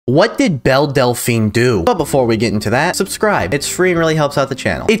What did Belle Delphine do? But before we get into that, subscribe. It's free and really helps out the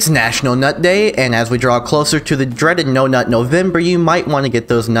channel. It's National Nut Day, and as we draw closer to the dreaded No Nut November, you might want to get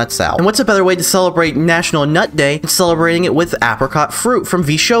those nuts out. And what's a better way to celebrate National Nut Day than celebrating it with Apricot Froot from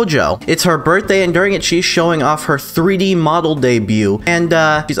Vshojo? It's her birthday, and during it, she's showing off her 3D model debut, and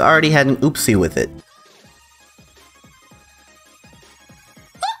she's already had an oopsie with it.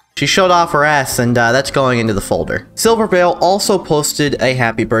 She showed off her ass, and that's going into the folder. Silvervale also posted a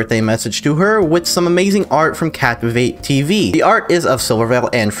happy birthday message to her with some amazing art from Captivate TV. The art is of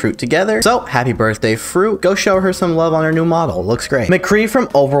Silvervale and Froot together, so happy birthday, Froot. Go show her some love on her new model. Looks great. McCree from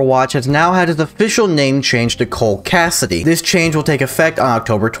Overwatch has now had his official name changed to Cole Cassidy. This change will take effect on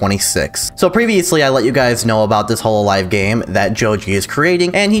October 26th. So previously, I let you guys know about this Hololive game that Joji is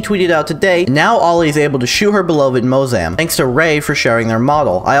creating, and he tweeted out today, now Ollie is able to shoot her beloved Mozam, thanks to Ray for sharing their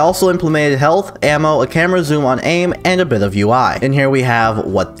model. I also implemented health, ammo, a camera zoom on aim, and a bit of UI. And here we have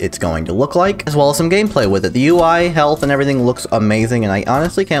what it's going to look like, as well as some gameplay with it. The UI, health, and everything looks amazing, and I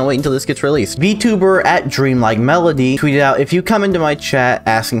honestly can't wait until this gets released. Vtuber at Dreamlike Melody tweeted out, if you come into my chat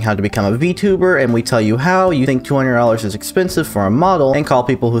asking how to become a Vtuber, and we tell you how, you think $200 is expensive for a model, and call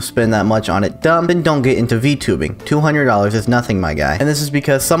people who spend that much on it dumb, then don't get into Vtubing. $200 is nothing, my guy. And this is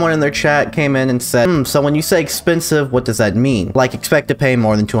because someone in their chat came in and said, so when you say expensive, what does that mean? Like, expect to pay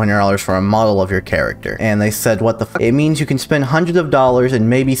more than $200 for a model of your character. And they said, what the f? It means you can spend hundreds of dollars and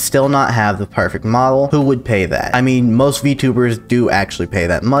maybe still not have the perfect model. Who would pay that? I mean, most VTubers do actually pay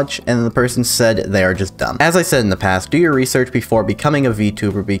that much, and the person said they are just dumb. As I said in the past, do your research before becoming a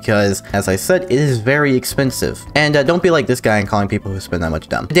VTuber because, as I said, it is very expensive. And don't be like this guy and calling people who spend that much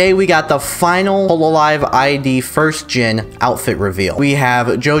dumb. Today, we got the final Hololive ID first gen outfit reveal. We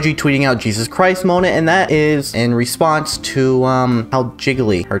have Joji tweeting out Jesus Christ Moona, and that is in response to how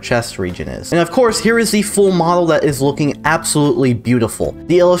jiggly her chest region is. And of course, here is the full model that is looking absolutely beautiful.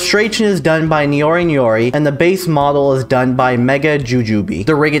 The illustration is done by Nyori, and the base model is done by Mega Jujubee.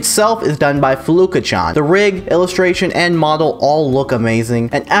 The rig itself is done by Feluca-chan. The rig, illustration, and model all look amazing.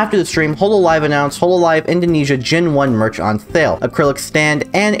 And after the stream, Hololive announced Hololive Indonesia Gen 1 merch on sale. Acrylic stand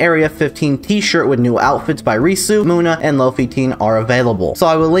and Area 15 t-shirt with new outfits by Risu, Moona, and Lofi Teen are available. So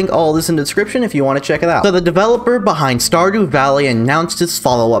I will link all this in the description if you want to check it out. So the developer behind Stardew Valley announced his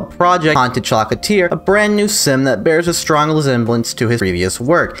follow-up project, Haunted Chocolatier, a brand new sim that bears a strong resemblance to his previous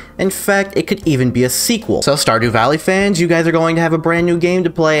work. In fact, it could even be a sequel. So Stardew Valley fans, you guys are going to have a brand new game to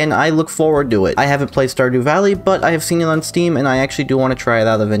play, and I look forward to it. I haven't played Stardew Valley, but I have seen it on Steam, and I actually do want to try it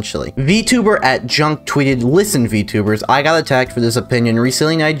out eventually. Vtuber at Junk tweeted, listen Vtubers, I got attacked for this opinion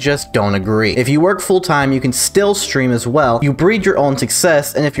recently, and I just don't agree. If you work full-time, you can still stream as well. You breed your own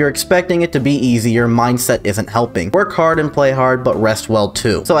success, and if you're expecting it to be easy, your mindset isn't helping. Work hard and play hard, but rest well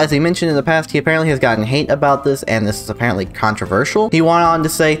too. So as he mentioned in the past, he apparently has gotten hate about this, and this is apparently controversial. He went on to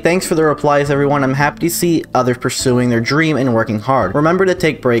say, thanks for the replies everyone, I'm happy to see others pursuing their dream and working hard. Remember to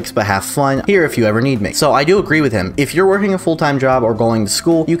take breaks, but have fun, here if you ever need me. So I do agree with him. If you're working a full-time job or going to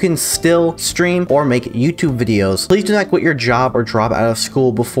school, you can still stream or make YouTube videos. Please do not quit your job or drop out of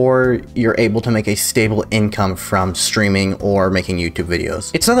school before you're able to make a stable income from streaming or making YouTube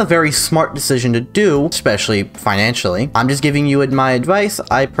videos. It's not a very smart decision to do, especially financially. I'm just giving you my advice.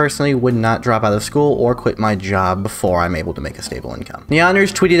 I personally would not drop out of school or quit my job before I'm able to make a stable income.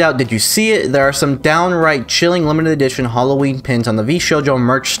 Nyanners tweeted out, did you see it? There are some downright chilling limited edition Halloween pins on the Vshojo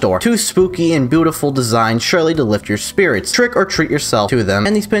merch store. Two spooky and beautiful designs surely to lift your spirits. Trick or treat yourself to them,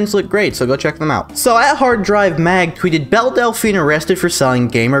 and these pins look great, so go check them out. So at Hard Drive Mag tweeted, Belle Delphine arrested for selling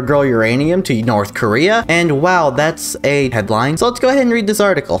gamer girl uranium to North Korea, and wow, that's a headline. So let's go ahead and read this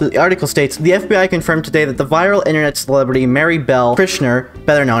article. The article states, the FBI confirmed today that the viral internet celebrity Mary Belle Krishner,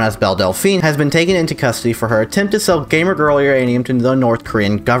 better known as Belle Delphine, has been taken into custody for her attempt to sell gamer girl uranium to the North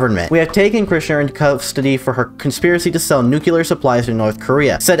Korean government. We have taken Krishner into custody for her conspiracy to sell nuclear supplies to North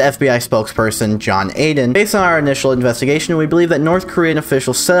Korea, said FBI spokesperson John Aiden. Based on our initial investigation, we believe that North Korean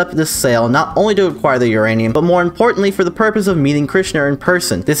officials set up this sale not only to acquire the uranium, but more importantly for the purpose of meeting Krishner in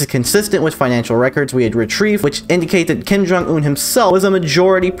person. This is consistent with financial records we had retrieved, which indicate that Kim Jong-un himself was a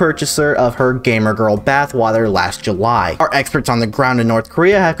majority purchaser of her gamer girl bathwater last July. Our experts on the ground in North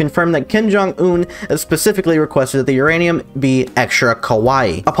Korea have confirmed that Kim Jong-un specifically requested that the uranium be extra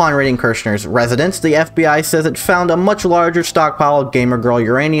kawaii. Upon raiding Kirshner's residence, the FBI says it found a much larger stockpile of gamer girl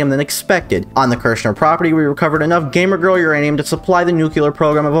uranium than expected. On the Kirshner property, we recovered enough gamer girl uranium to supply the nuclear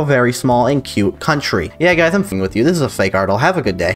program of a very small and cute country. Yeah guys, I'm f***ing with you. This is a fake article. Have a good day.